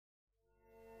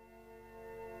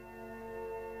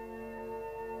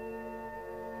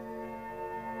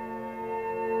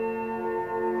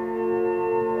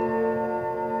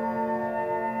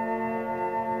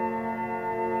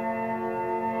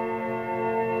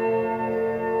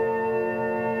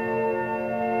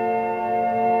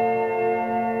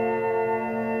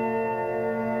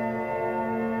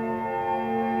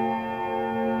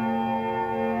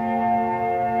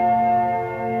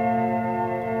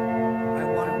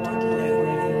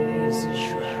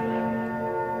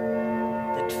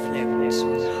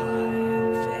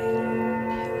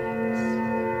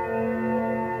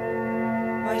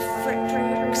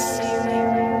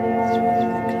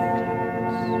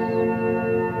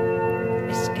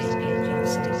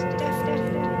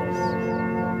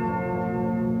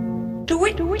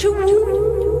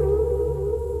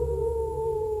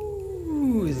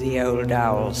wood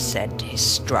owl said, his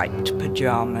striped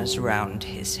pyjamas round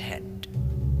his head.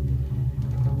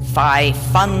 Fie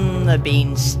fun, the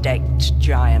bean-staked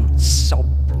giant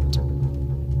sobbed,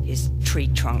 his tree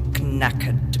trunk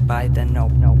knackered by the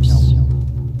knobs,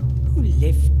 who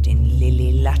lived in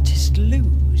lily-latticed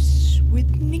loos, with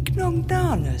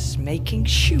nignogdanas making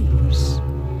shoes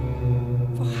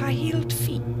for high-heeled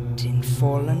feet in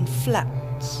fallen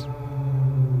flats,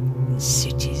 in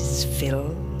cities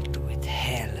filled with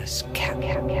hairless cats.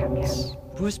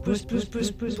 Puss, puss, puss,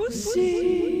 puss, puss,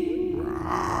 pussy.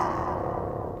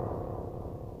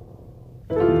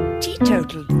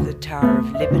 Teetotaled the Tower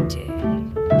of Liberty,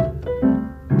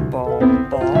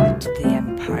 bawled the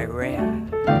Empire,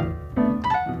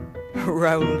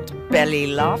 rolled belly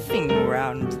laughing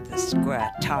round the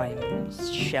square, Times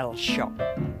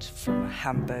shell-shocked from a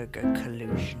hamburger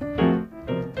collusion,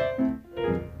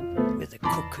 with a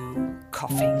cuckoo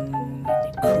coughing in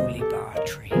a cooliebar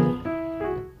tree.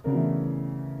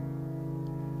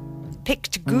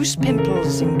 Picked goose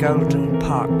pimples in Golden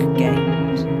Park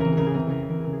Gate,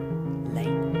 late,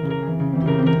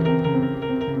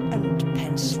 and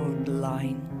penciled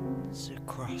lines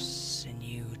across a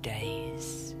new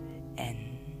day's end.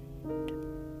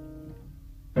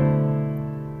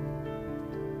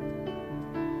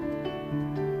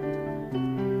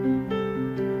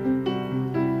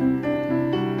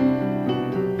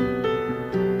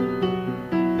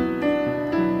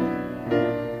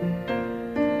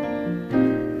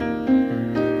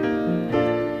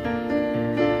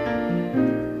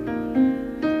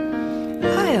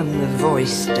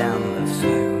 Voice down the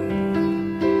phone,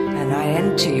 and I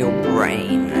enter your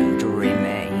brain and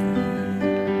remain.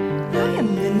 I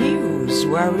am the news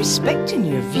while respecting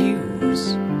your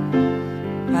views.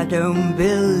 I don't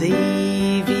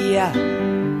believe ya.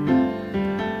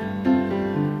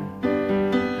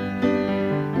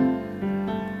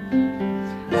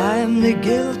 I am the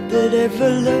guilt that ever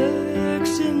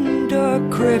lurks in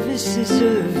dark crevices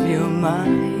of your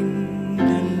mind.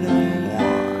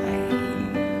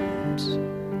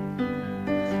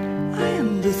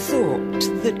 The thought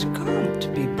that can't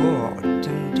be bought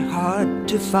and hard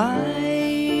to find.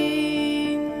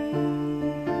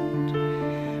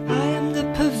 I am the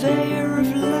purveyor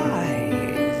of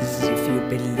lies, if you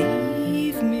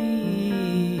believe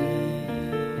me.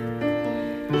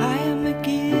 I am a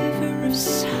giver of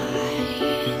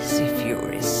sighs, if you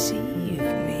receive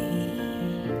me.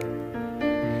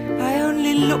 I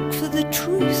only look for the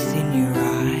truth in your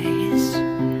eyes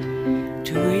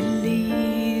to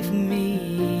relieve me.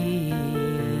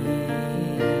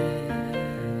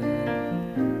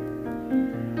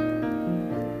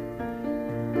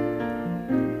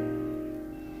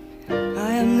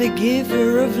 The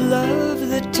giver of love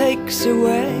that takes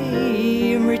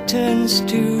away and returns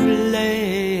too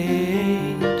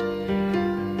late.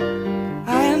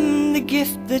 I am the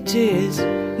gift that is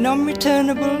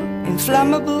non-returnable,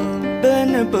 inflammable,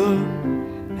 burnable,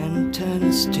 and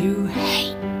turns to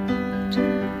hate.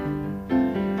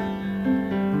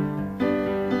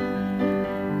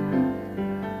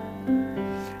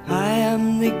 I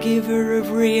am the giver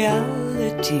of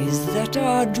realities that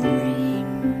are dreams.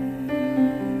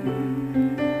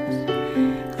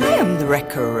 The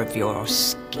wrecker of your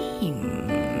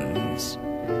schemes.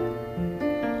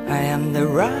 I am the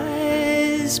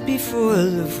rise before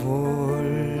the fall.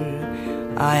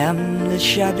 I am the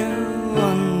shadow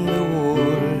on the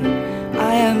wall.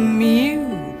 I am you,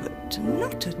 but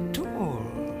not at all.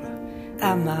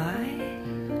 Am I?